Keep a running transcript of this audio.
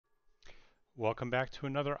Welcome back to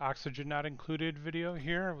another Oxygen Not Included video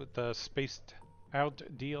here with the Spaced Out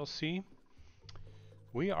DLC.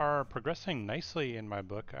 We are progressing nicely in my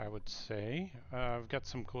book, I would say. I've got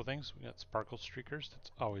some cool things. We got sparkle streakers,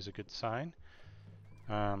 that's always a good sign.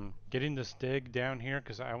 Getting this dig down here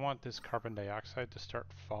because I want this carbon dioxide to start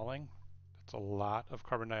falling. That's a lot of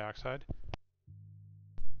carbon dioxide.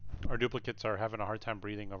 Our duplicates are having a hard time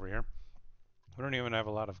breathing over here. We don't even have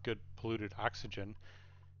a lot of good polluted oxygen.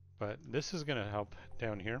 But this is going to help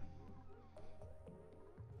down here.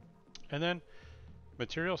 And then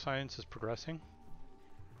material science is progressing.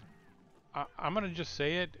 I'm going to just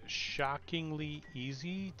say it, shockingly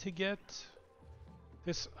easy to get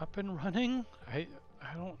this up and running. I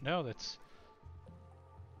don't know,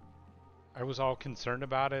 I was all concerned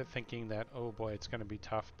about it, thinking that, oh boy, it's going to be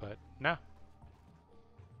tough, but nah.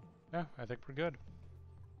 No, I think we're good.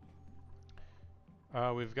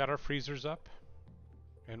 We've got our freezers up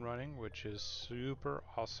and running, which is super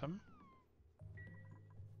awesome.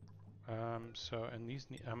 And these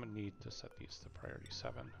I'm gonna need to set these to priority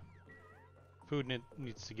 7. Food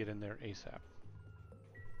needs to get in there ASAP.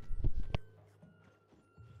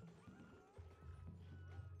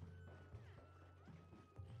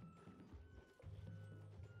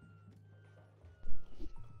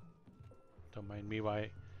 Don't mind me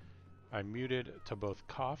why I muted to both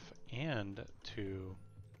cough and to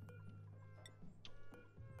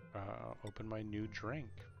open my new drink.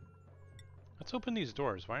 Let's open these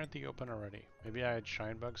doors. Why aren't they open already? Maybe I had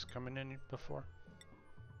shine bugs coming in before.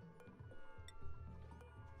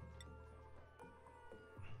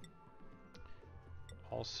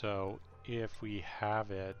 Also, if we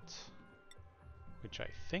have it, which I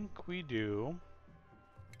think we do,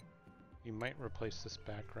 you might replace this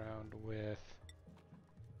background with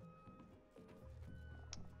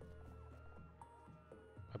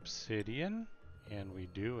obsidian, and we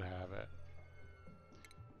do have it.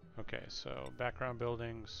 Okay, so background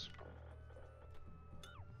buildings.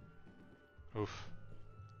 Oof.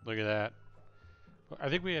 Look at that. I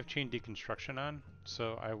think we have chain deconstruction on,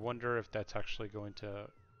 so I wonder if that's actually going to...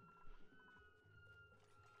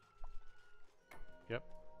 Yep,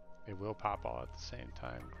 it will pop all at the same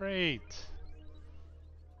time. Great!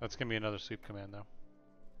 That's going to be another sweep command, though.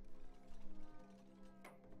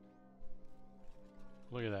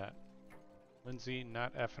 Look at that. Lindsay,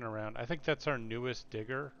 not effing around. I think that's our newest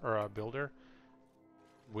digger, or builder,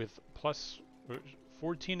 with plus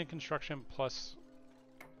 14 in construction, plus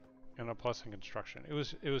and a plus in construction. It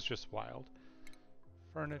was just wild.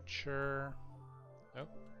 Furniture. Nope.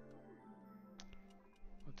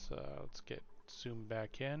 Let's get zoomed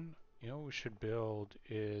back in. You know what we should build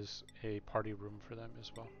is a party room for them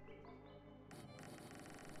as well.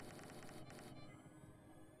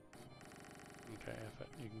 Okay,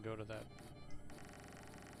 you can go to that.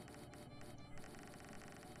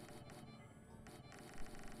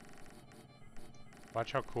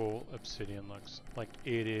 Watch how cool obsidian looks. Like,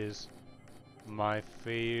 it is my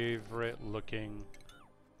favorite looking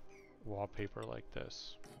wallpaper like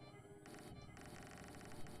this.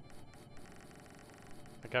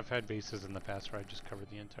 Like, I've had bases in the past where I just covered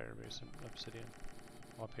the entire base in obsidian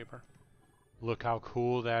wallpaper. Look how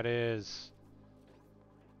cool that is.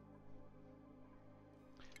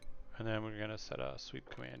 And then we're gonna set a sweep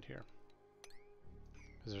command here,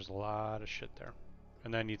 because there's a lot of shit there.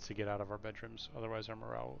 And that needs to get out of our bedrooms, otherwise our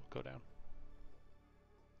morale will go down.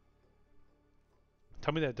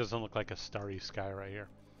 Tell me that doesn't look like a starry sky right here.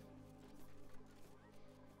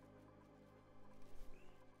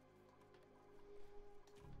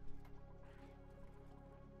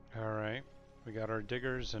 Alright, we got our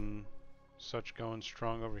diggers and such going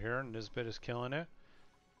strong over here, and Nisbet is killing it.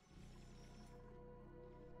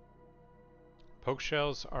 Poke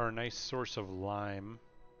shells are a nice source of lime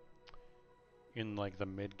in like the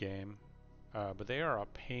mid game, but they are a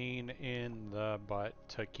pain in the butt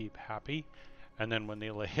to keep happy. And then when they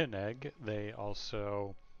lay an egg, they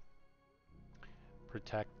also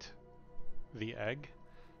protect the egg.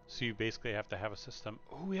 So you basically have to have a system.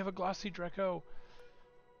 Oh, we have a glossy Dreco.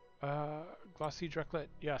 Glossy Dreklet,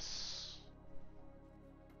 yes.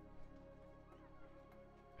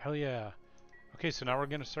 Hell yeah. Okay, so now we're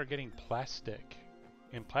gonna start getting plastic.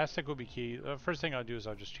 And plastic will be key. The first thing I'll do is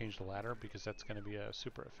I'll just change the ladder, because that's going to be a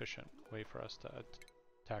super efficient way for us to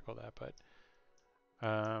tackle that. But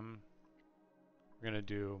we're going to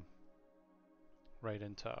do right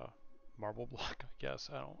into marble block, I guess.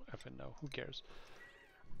 I don't effing know. Who cares?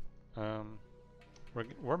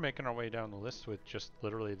 We're making our way down the list with just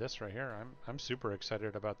literally this right here. I'm super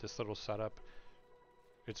excited about this little setup.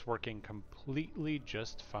 It's working completely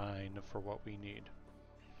just fine for what we need.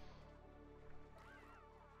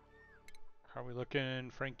 Are we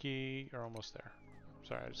looking, Frankie? Or almost there.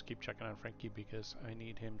 Sorry, I just keep checking on Frankie because I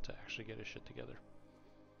need him to actually get his shit together.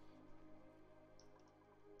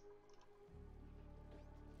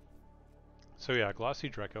 So yeah, glossy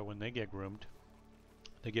Draco, when they get groomed,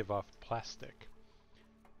 they give off plastic.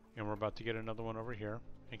 And we're about to get another one over here,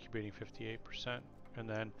 incubating 58%. And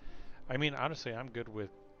then, I mean, honestly, I'm good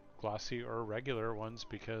with glossy or regular ones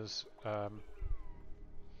because, and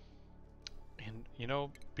you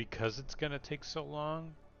know, because it's gonna take so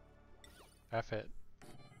long, F it.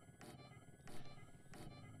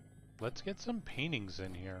 Let's get some paintings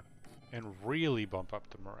in here and really bump up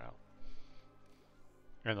the morale.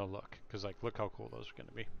 And the look, because like, look how cool those are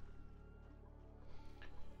gonna be.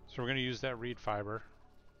 So we're gonna use that reed fiber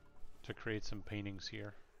to create some paintings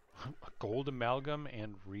here. A gold amalgam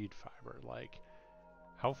and reed fiber, like,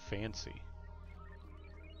 how fancy.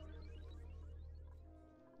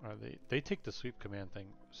 Are they? They take the sweep command thing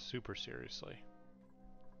super seriously.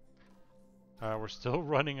 We're still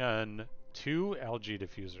running on 2 algae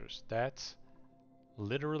diffusers. That's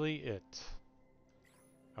literally it.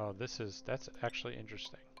 Oh, that's actually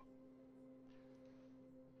interesting.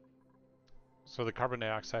 So the carbon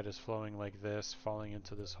dioxide is flowing like this, falling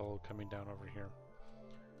into this hole, coming down over here.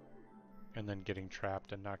 And then getting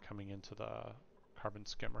trapped and not coming into the carbon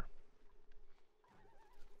skimmer.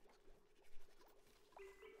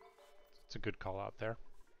 It's a good call out there.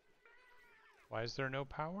 Why is there no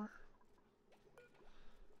power?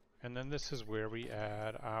 And then this is where we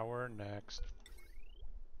add our next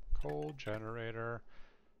coal generator.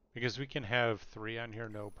 Because we can have 3 on here,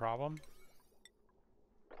 no problem.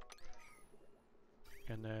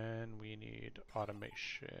 And then we need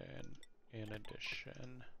automation in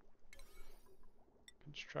addition.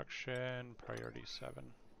 Construction, priority 7.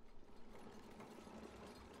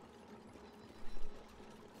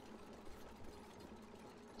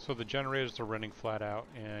 So the generators are running flat out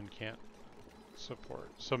and can't support.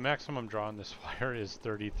 So maximum draw on this wire is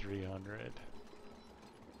 3,300.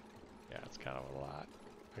 Yeah, it's kind of a lot.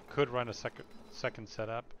 I could run a second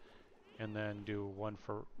setup and then do one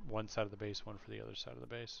for one side of the base, one for the other side of the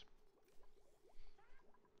base.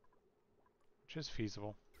 Which is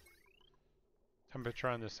feasible. Temperature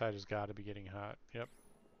on this side has got to be getting hot. Yep.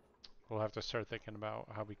 We'll have to start thinking about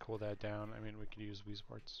how we cool that down. I mean, we could use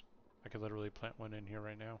Weesports. I could literally plant one in here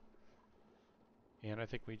right now. And I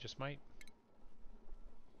think we just might.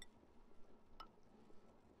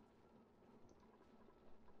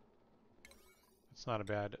 It's not a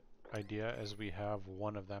bad idea as we have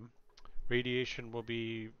one of them. Radiation will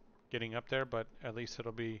be getting up there, but at least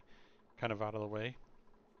it'll be kind of out of the way.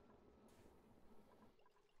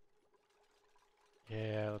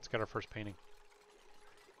 Yeah, let's get our first painting.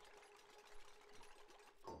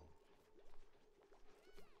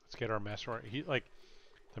 Let's get our masterwork.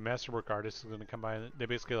 The masterwork artist is going to come by and they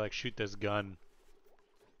basically like shoot this gun.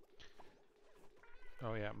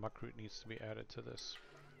 Oh yeah, muckroot needs to be added to this.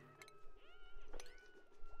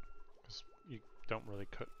 Because you don't really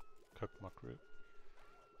cook muckroot.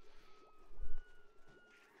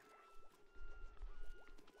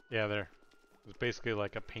 Yeah, there. It's basically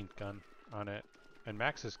like a paint gun on it. And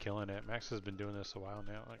Max is killing it. Max has been doing this a while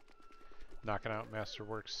now, like knocking out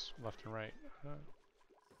masterworks left and right.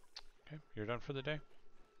 Okay, you're done for the day?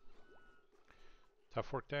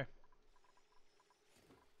 Tough work day?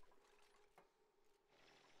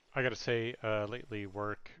 I gotta say, lately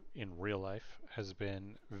work in real life has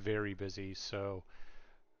been very busy, so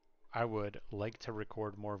I would like to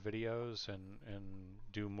record more videos and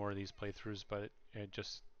do more of these playthroughs, but it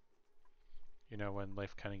just, you know, when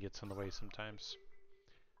life kind of gets in the way sometimes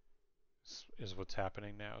is what's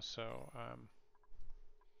happening now. So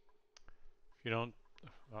if you don't,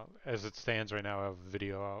 well, as it stands right now, I have a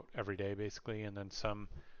video out every day basically, and then some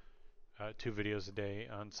 2 videos a day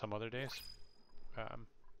on some other days.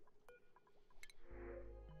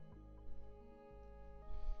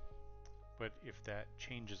 But if that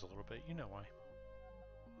changes a little bit, you know why.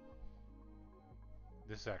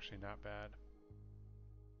 This is actually not bad.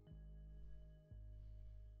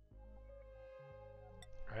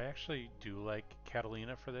 I actually do like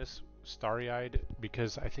Catalina for this, Starry-Eyed,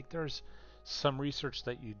 because I think there's some research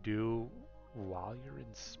that you do while you're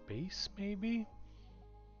in space, maybe?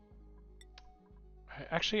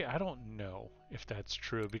 Actually, I don't know if that's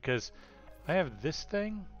true, because I have this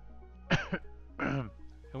thing, and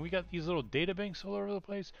we got these little data banks all over the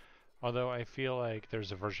place, although I feel like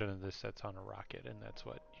there's a version of this that's on a rocket, and that's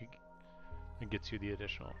what it gets you the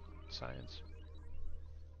additional science.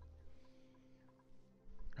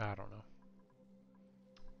 I don't know.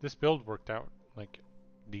 This build worked out like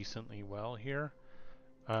decently well here.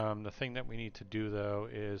 The thing that we need to do though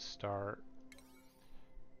is start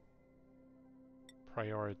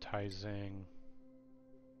prioritizing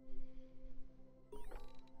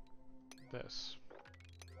this.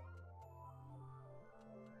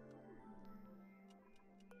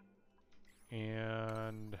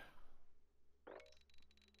 And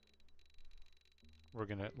we're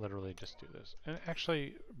gonna literally just do this. And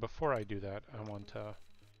actually, before I do that, I want to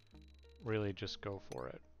really just go for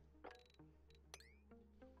it.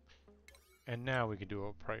 And now we could do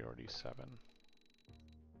a priority 7.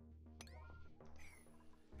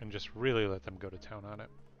 And just really let them go to town on it.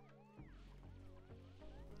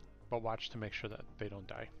 But watch to make sure that they don't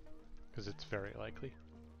die, because it's very likely.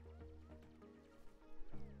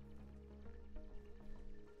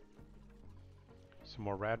 Some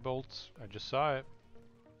more rad bolts. I just saw it.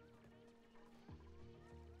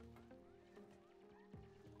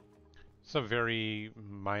 It's a very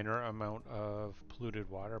minor amount of polluted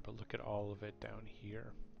water, but look at all of it down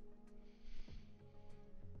here.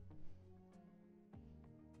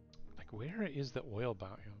 Like, where is the oil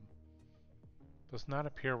biome? Does not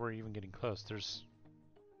appear we're even getting close. There's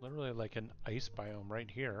literally like an ice biome right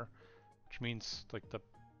here, which means like the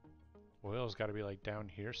oil's got to be like down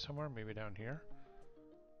here somewhere, maybe down here.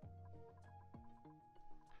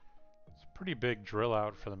 It's a pretty big drill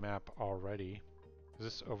out for the map already. Is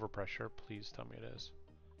this overpressure? Please tell me it is.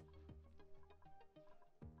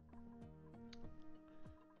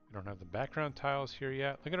 We don't have the background tiles here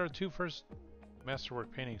yet. Look at our 2 first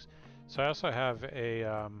masterwork paintings. So I also have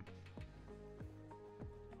a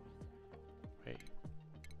wait.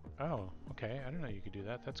 Oh, okay. I didn't know you could do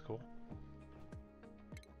that. That's cool.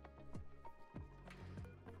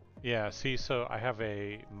 Yeah, see, so I have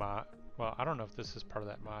a mod. Well, I don't know if this is part of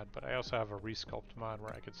that mod, but I also have a resculpt mod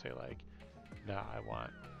where I could say like, nah, I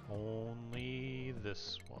want only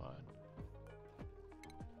this one.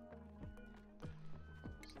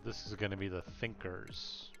 So this is going to be the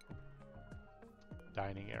thinkers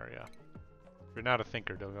dining area. If you're not a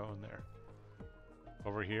thinker, don't go in there.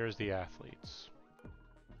 Over here is the athletes.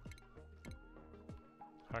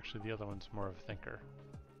 Actually, the other one's more of a thinker.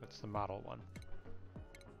 That's the model one.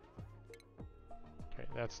 Okay,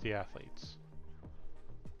 that's the athletes.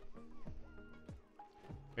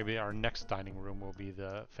 Maybe our next dining room will be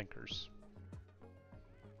the thinkers.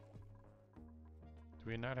 Do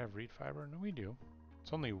we not have reed fiber? No, we do.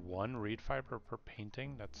 It's only 1 reed fiber per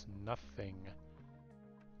painting. That's nothing.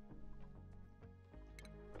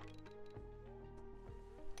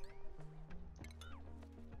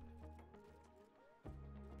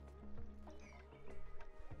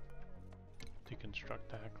 Deconstruct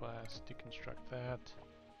that glass, deconstruct that.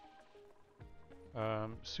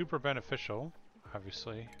 Super beneficial,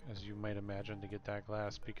 obviously, as you might imagine, to get that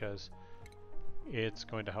glass, because it's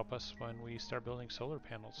going to help us when we start building solar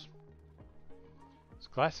panels. This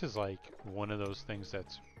glass is like one of those things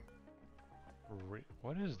that's...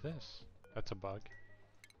 what is this? That's a bug.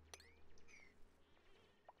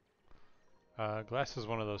 Glass is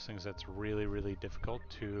one of those things that's really, really difficult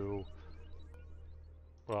to...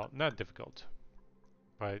 Well, not difficult,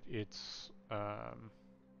 but it's...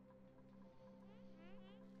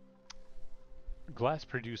 glass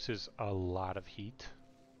produces a lot of heat,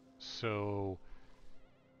 so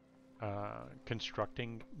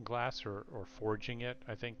constructing glass or forging it,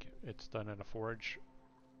 I think it's done in a forge,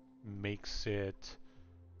 makes it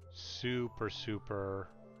super,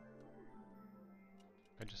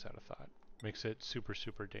 I just had a thought, makes it super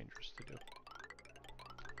dangerous to do.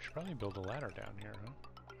 We should probably build a ladder down here, huh?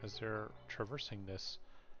 As they're traversing this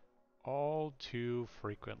all too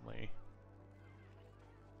frequently.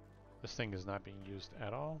 This thing is not being used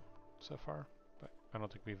at all so far, but I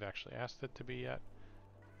don't think we've actually asked it to be yet.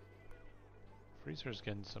 Freezer's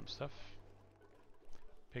getting some stuff.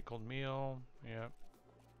 Pickled meal, yeah.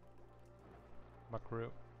 Muckroot,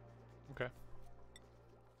 okay.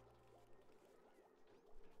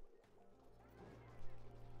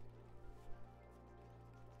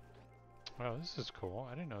 Wow, this is cool.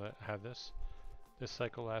 I didn't know that it had this. This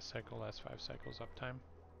cycle, last 5 cycles uptime.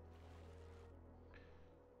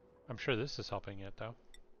 I'm sure this is helping it though.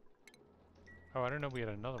 Oh, I didn't know we had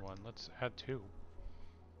another one. Let's add 2.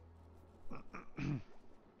 The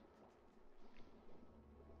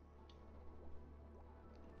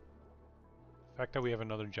fact that we have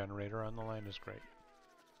another generator on the line is great.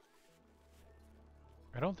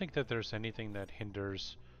 I don't think that there's anything that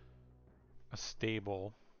hinders a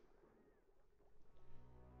stable...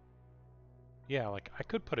 Yeah, like I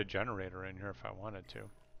could put a generator in here if I wanted to.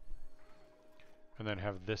 And then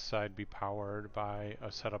have this side be powered by a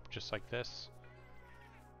setup just like this.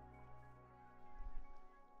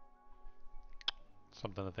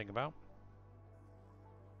 Something to think about.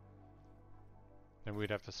 And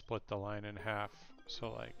we'd have to split the line in half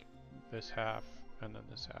So like this half and then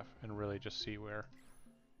this half, and really just see where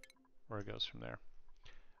it goes from there.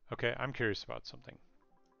 Okay, I'm curious about something.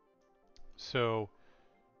 So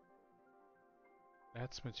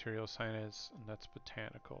that's material science and that's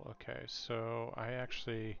botanical. Okay, so I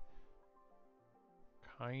actually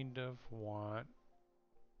kind of want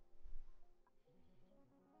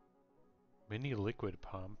mini liquid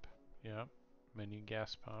pump. Yep, mini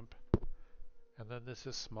gas pump. And then this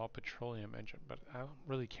is small petroleum engine, but I don't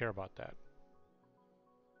really care about that.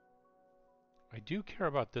 I do care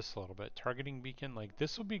about this a little bit. Targeting beacon, like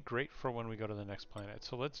this will be great for when we go to the next planet.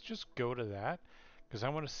 So let's just go to that because I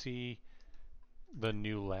want to see the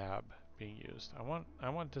new lab being used. I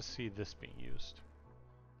want to see this being used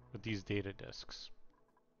with these data disks.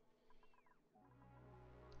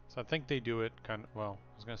 So I think they do it kind of, well,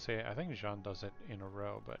 I was going to say, I think Jean does it in a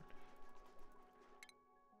row, but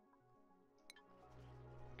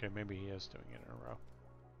okay, maybe he is doing it in a row.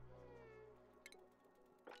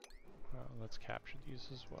 Let's capture these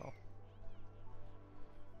as well.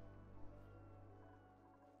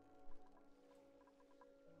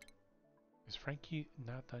 Is Frankie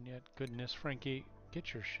not done yet? Goodness, Frankie,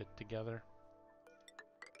 get your shit together.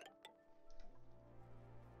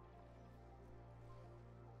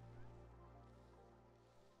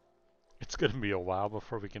 It's going to be a while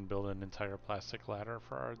before we can build an entire plastic ladder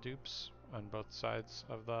for our dupes on both sides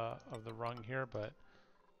of the rung here, but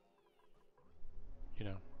you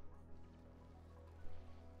know,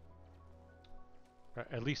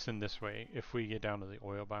 at least in this way, if we get down to the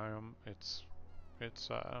oil biome, it's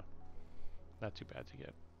not too bad to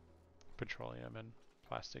get petroleum and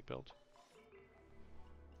plastic built.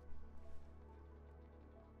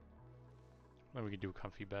 Then we could do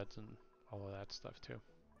comfy beds and all of that stuff too.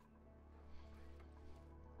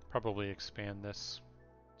 Probably expand this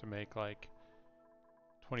to make like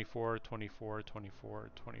 24, 24,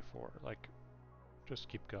 24, 24. Like, just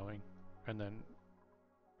keep going. And then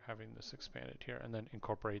having this expanded here. And then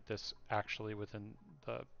incorporate this actually within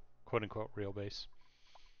the quote-unquote real base.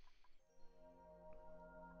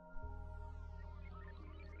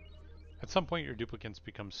 At some point, your duplicates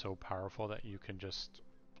become so powerful that you can just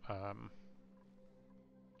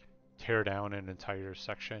tear down an entire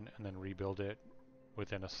section and then rebuild it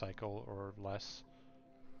within a cycle or less,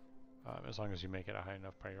 as long as you make it a high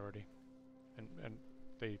enough priority and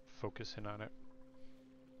they focus in on it.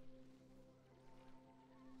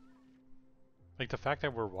 Like the fact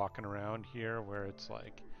that we're walking around here where it's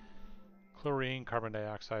like chlorine, carbon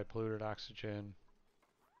dioxide, polluted oxygen,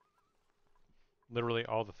 literally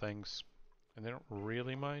all the things, and they don't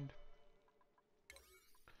really mind.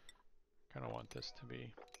 Kind of want this to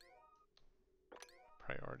be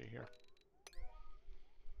priority here.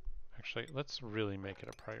 Actually, let's really make it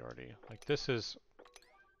a priority. Like this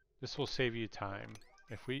will save you time.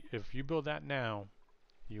 If you build that now,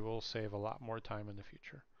 you will save a lot more time in the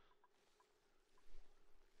future.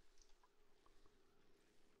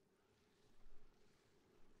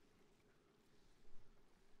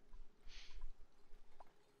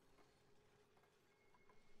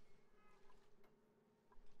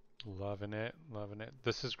 Loving it, loving it.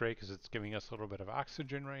 This is great because it's giving us a little bit of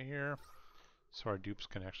oxygen right here, so our dupes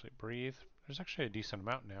can actually breathe. There's actually a decent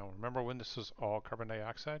amount now. Remember when this was all carbon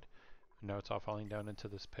dioxide? And now it's all falling down into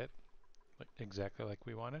this pit, like exactly like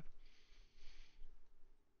we wanted.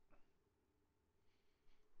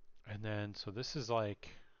 And then, so this is like,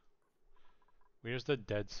 where's the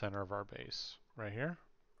dead center of our base? Right here?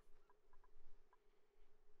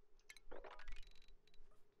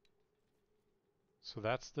 So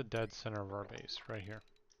that's the dead center of our base, right here.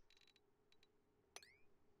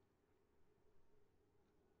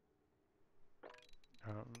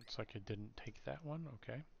 Looks like it didn't take that one,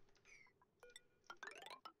 okay.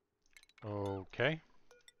 Okay,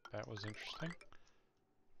 that was interesting.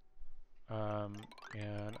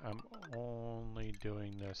 And I'm only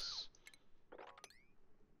doing this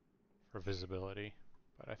for visibility,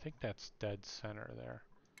 but I think that's dead center there.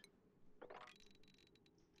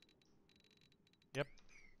 Yep.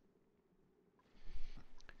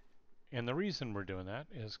 And the reason we're doing that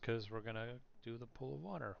is because we're going to do the pool of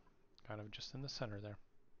water, kind of just in the center there.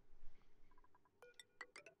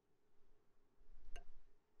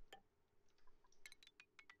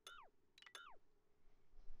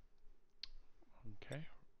 Okay,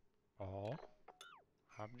 all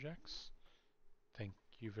objects. Thank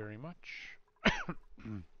you very much.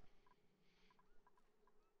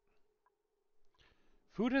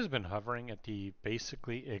 Food has been hovering at the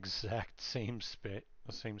basically exact same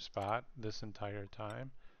spot this entire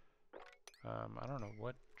time. I don't know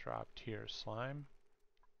what dropped here. Slime?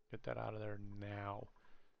 Get that out of there now.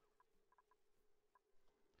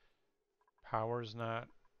 Power's not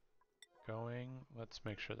going. Let's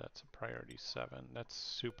make sure that's a priority 7. That's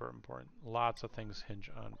super important. Lots of things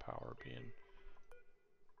hinge on power being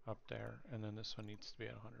up there. And then this one needs to be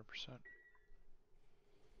at 100%.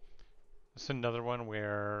 This is another one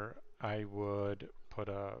where I would put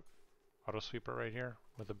a auto sweeper right here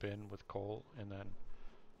with a bin with coal and then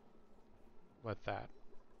let that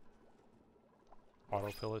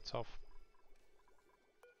autofill itself.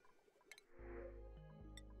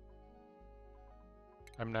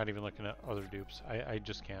 I'm not even looking at other dupes. I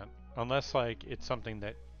just can't. Unless like it's something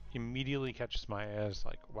that immediately catches my eye as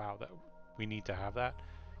like, wow, that we need to have that.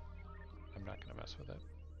 I'm not gonna mess with it.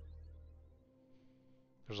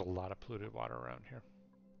 There's a lot of polluted water around here.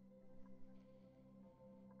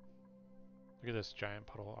 Look at this giant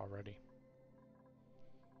puddle already.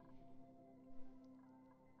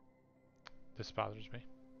 This bothers me.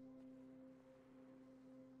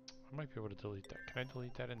 I might be able to delete that. Can I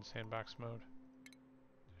delete that in sandbox mode?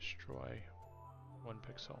 Destroy 1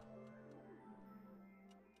 pixel.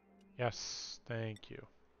 Yes, thank you.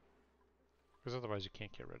 Because otherwise you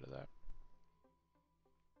can't get rid of that.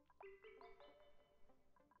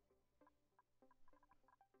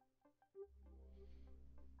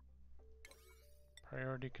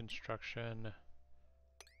 Priority construction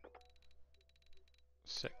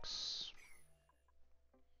 6.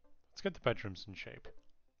 Let's get the bedrooms in shape.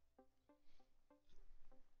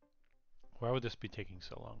 Why would this be taking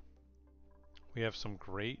so long? We have some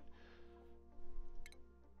great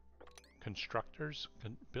constructors,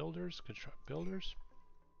 builders.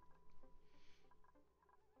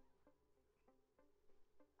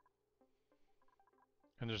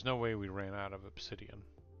 And there's no way we ran out of obsidian.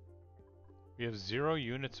 We have 0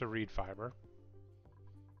 units of reed fiber.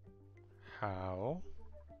 How?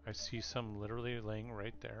 I see some literally laying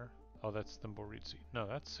right there. Oh, that's thimble reed seed. No,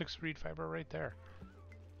 that's 6 reed fiber right there.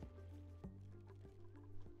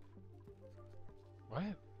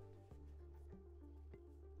 What?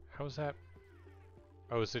 How is that?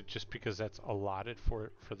 Oh, is it just because that's allotted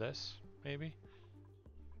for this, maybe?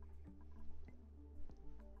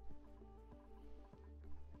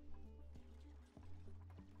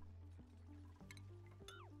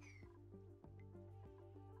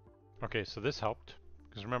 Okay, so this helped.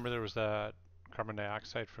 Because remember there was that carbon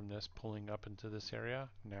dioxide from this pulling up into this area.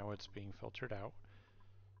 Now it's being filtered out.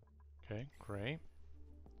 Okay, great.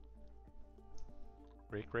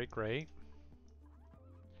 Great.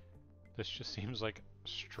 This just seems like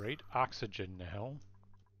straight oxygen now,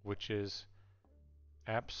 which is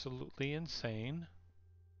absolutely insane.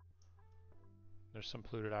 There's some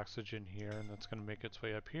polluted oxygen here, and that's going to make its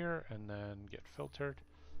way up here and then get filtered.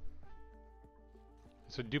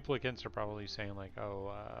 So duplicates are probably saying like,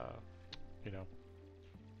 oh, you know,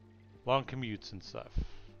 long commutes and stuff.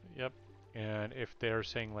 Yep. And if they're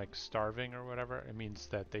saying like starving or whatever, it means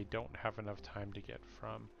that they don't have enough time to get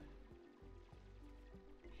from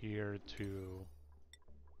here to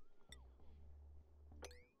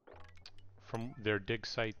from their dig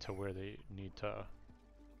site to where they need to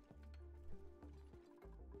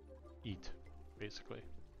eat, basically.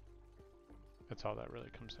 That's all that really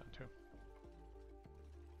comes down to.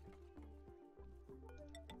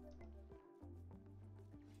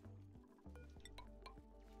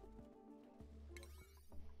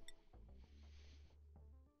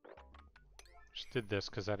 Just did this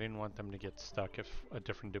because I didn't want them to get stuck if a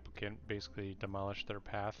different duplicate basically demolished their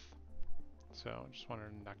path. So just wanted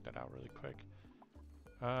to knock that out really quick.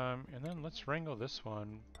 And then let's wrangle this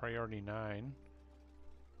one, priority 9,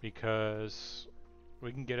 because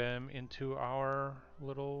we can get him into our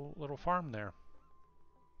little farm there.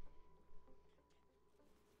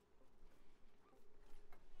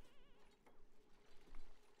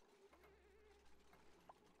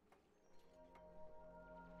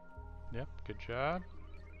 Yep, good job.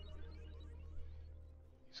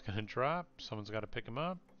 He's gonna drop. Someone's got to pick him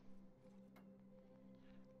up.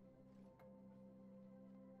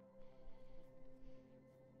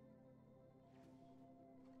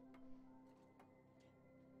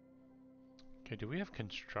 Okay, do we have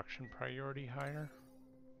construction priority higher?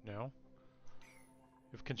 No.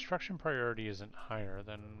 If construction priority isn't higher,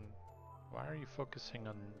 then why are you focusing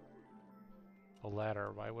on the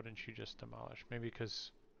ladder? Why wouldn't you just demolish? Maybe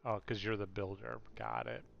because, oh, because you're the builder. Got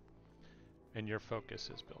it. And your focus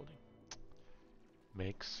is building.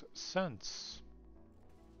 Makes sense.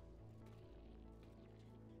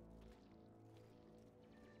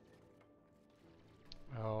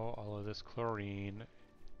 Oh, all of this chlorine.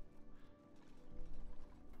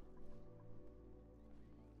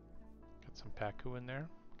 Got some paku in there.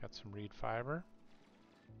 Got some reed fiber.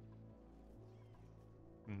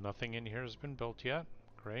 Nothing in here has been built yet.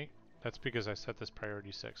 Great. That's because I set this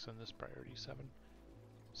priority 6 and this priority 7.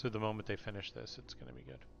 So the moment they finish this, it's going to be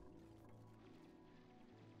good.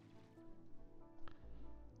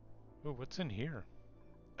 Oh, what's in here?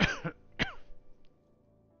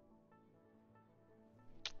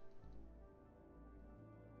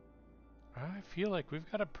 I feel like we've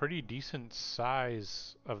got a pretty decent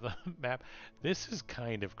size of the map. This is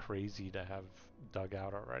kind of crazy to have dug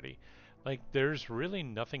out already. Like, there's really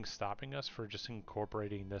nothing stopping us for just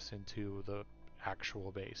incorporating this into the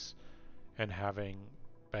actual base and having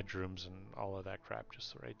bedrooms and all of that crap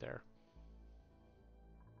just right there.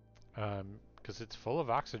 Because it's full of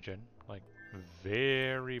oxygen, like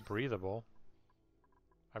very breathable.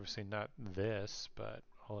 Obviously not this, but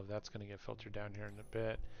all of that's going to get filtered down here in a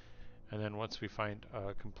bit. And then once we find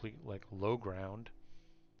a complete like low ground,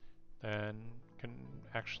 then can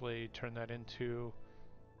actually turn that into,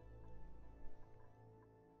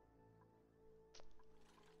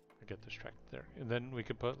 I get distracted there. And then we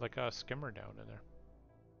could put like a skimmer down in there.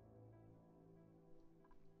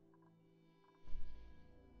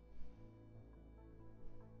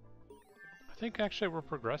 I think actually we're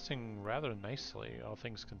progressing rather nicely, all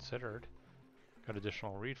things considered. Got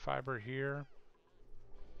additional reed fiber here.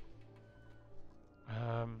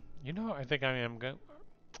 You know, I think I'm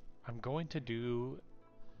going to do.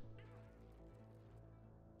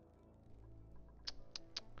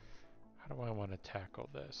 How do I want to tackle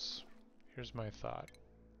this? Here's my thought.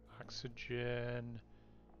 Oxygen.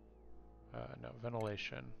 No,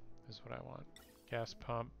 ventilation is what I want. Gas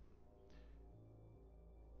pump.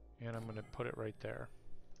 And I'm going to put it right there.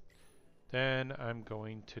 Then I'm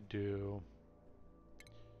going to do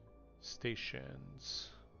stations.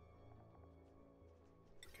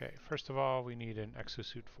 Okay, first of all, we need an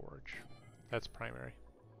exosuit forge. That's primary.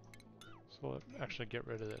 So we'll actually get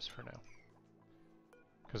rid of this for now,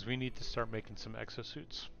 because we need to start making some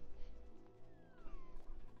exosuits.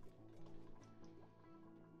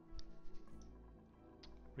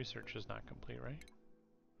 Research is not complete, right?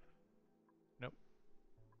 Nope.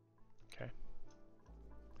 Okay.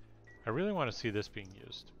 I really want to see this being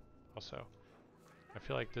used also. I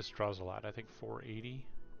feel like this draws a lot. I think 480.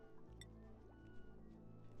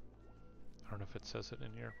 I don't know if it says it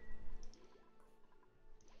in here.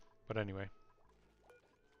 But anyway.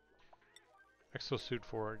 Exosuit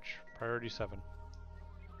Forge, priority 7.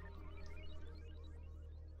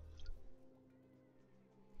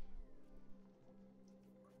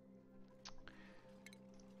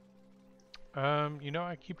 You know,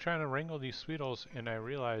 I keep trying to wrangle these Sweetles, and I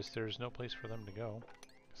realize there's no place for them to go,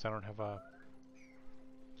 because I don't have a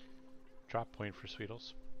drop point for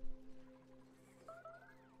Sweetles.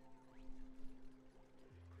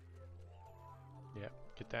 Yeah,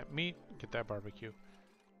 get that meat, get that barbecue.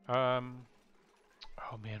 Oh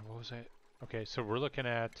man, what was it? Okay, so we're looking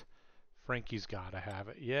at Frankie's gotta have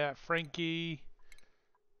it. Yeah, Frankie,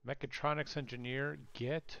 mechatronics engineer,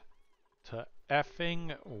 get to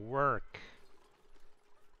effing work.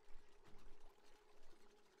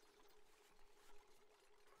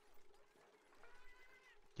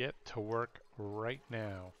 Get to work right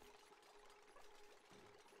now.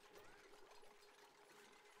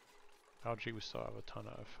 Algae we still have a ton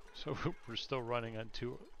of. So we're still running on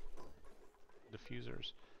 2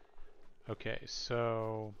 diffusers. Okay,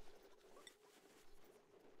 so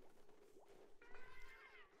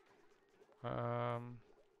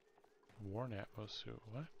worn atmos suit.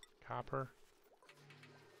 What? Copper.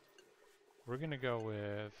 We're gonna go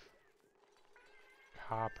with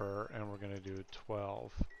copper, and we're gonna do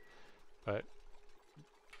 12. But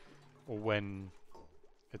when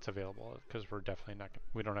it's available, because we're definitely not.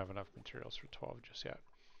 We don't have enough materials for 12 just yet.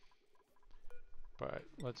 But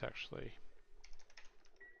let's actually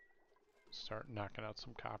start knocking out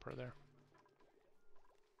some copper there.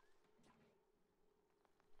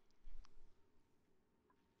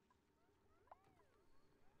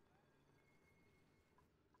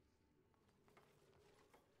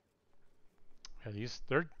 Yeah,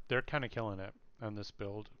 they're kind of killing it on this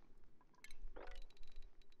build.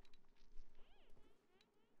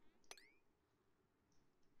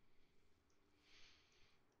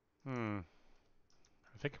 I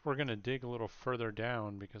think we're gonna dig a little further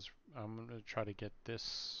down, because I'm gonna try to get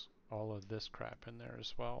this, all of this crap in there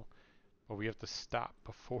as well. But we have to stop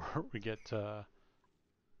before we get to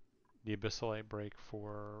the abyssalite break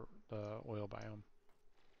for the oil biome.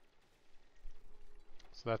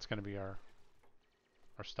 So that's gonna be our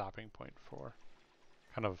stopping point for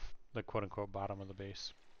kind of the quote-unquote bottom of the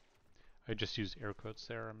base. I just used air quotes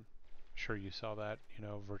there. I'm sure you saw that, you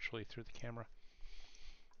know, virtually through the camera.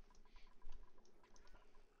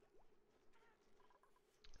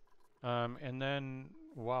 And then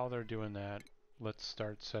while they're doing that, let's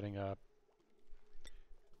start setting up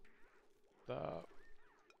the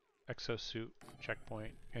exosuit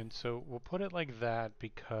checkpoint. And so we'll put it like that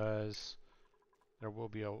because there will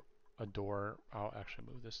be a door. I'll actually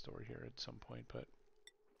move this door here at some point, but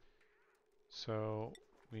so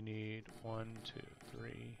we need 1, 2,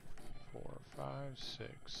 3, 4, 5, 6,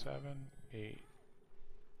 7, 8.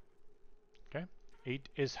 Okay, 8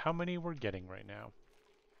 is how many we're getting right now.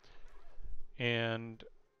 And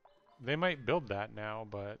they might build that now,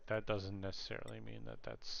 but that doesn't necessarily mean that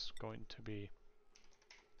that's going to be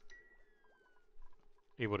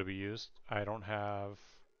able to be used. I don't have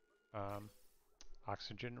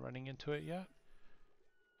oxygen running into it yet,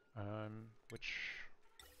 which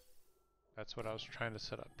that's what I was trying to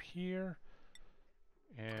set up here.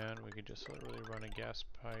 And we could just literally run a gas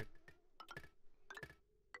pipe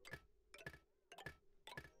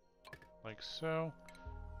like so.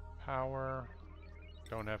 Power,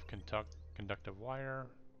 don't have conductive wire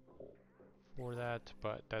for that,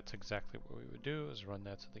 but that's exactly what we would do, is run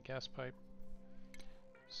that to the gas pipe.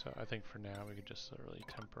 So I think for now we could just literally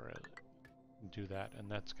temporarily do that, and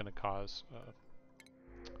that's going to cause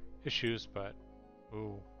issues, but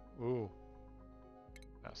ooh,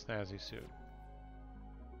 not snazzy suit.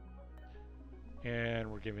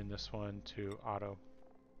 And we're giving this one to Otto,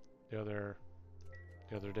 the other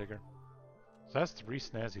digger. So that's 3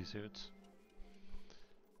 snazzy suits.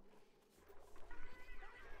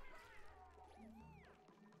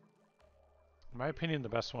 In my opinion, the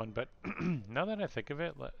best one, but now that I think of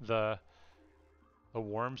it, the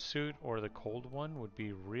warm suit or the cold one would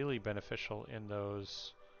be really beneficial in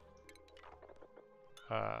those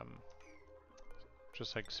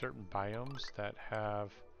just like certain biomes that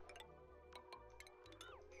have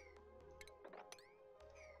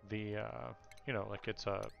the you know, like it's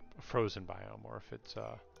a frozen biome, or if it's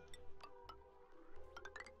I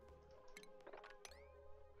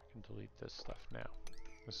can delete this stuff now.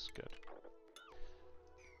 This is good.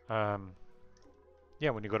 Yeah,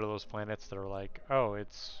 when you go to those planets that are like, oh,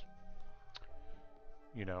 it's,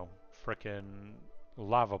 you know, frickin'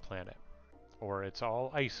 lava planet, or it's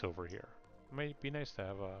all ice over here. It might be nice to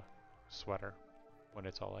have a sweater when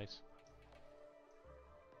it's all ice.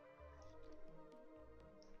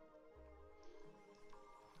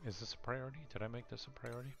 Is this a priority? Did I make this a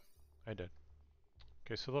priority? I did.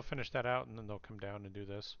 Okay, so they'll finish that out and then they'll come down and do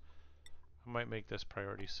this. I might make this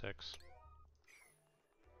priority 6.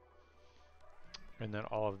 And then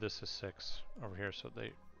all of this is 6 over here, so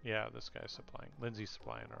they, yeah, this guy's supplying. Lindsay's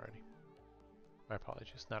supplying already. My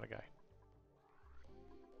apologies, not a guy.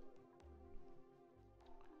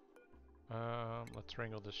 Let's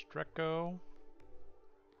wrangle this Dreco.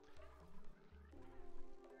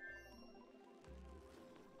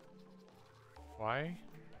 Why?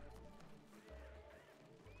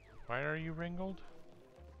 Why are you wrangled?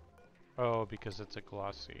 Oh, because it's a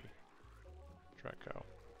glossy Dreco.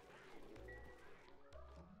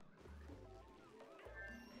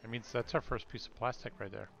 That means that's our first piece of plastic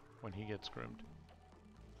right there when he gets groomed.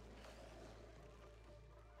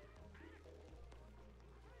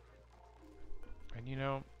 And you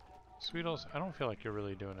know, Sweetles, I don't feel like you're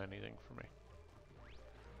really doing anything for me.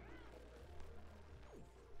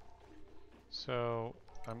 So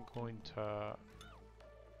I'm going to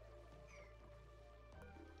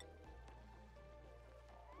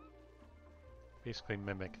basically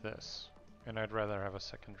mimic this, and I'd rather have a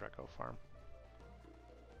second Dreco farm.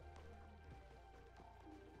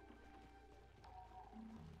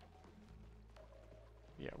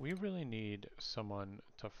 Yeah, we really need someone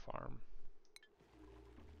to farm.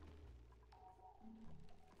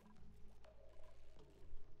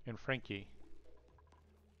 And Frankie,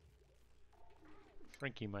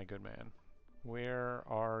 my good man, where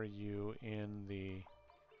are you in the...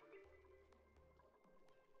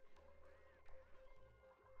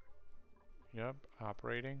 Yep,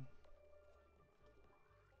 operating.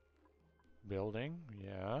 Building,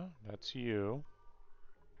 yeah, that's you.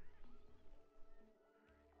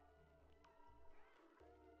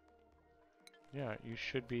 Yeah, you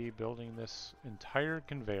should be building this entire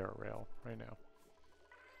conveyor rail right now.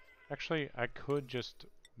 Actually, I could just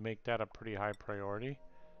make that a pretty high priority.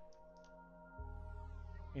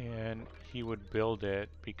 And he would build it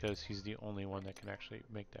because he's the only one that can actually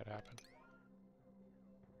make that happen.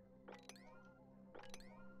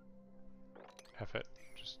 F it,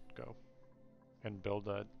 just go. And build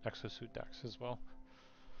a exosuit dex as well.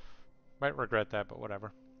 Might regret that, but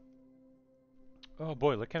whatever. Oh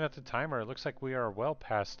boy, looking at the timer, it looks like we are well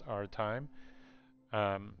past our time.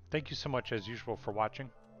 Thank you so much, as usual, for watching.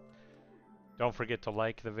 Don't forget to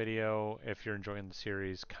like the video if you're enjoying the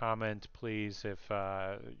series. Comment, please, if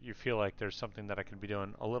you feel like there's something that I could be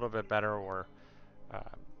doing a little bit better, or uh,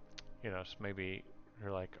 maybe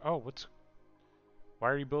you're like, oh, why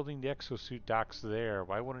are you building the exosuit docks there?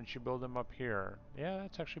 Why wouldn't you build them up here? Yeah,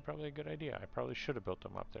 that's actually probably a good idea. I probably should have built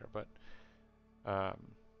them up there, but um,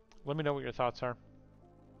 let me know what your thoughts are.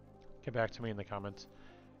 Get back to me in the comments,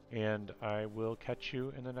 and I will catch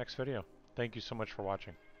you in the next video. Thank you so much for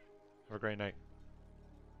watching. Have a great night.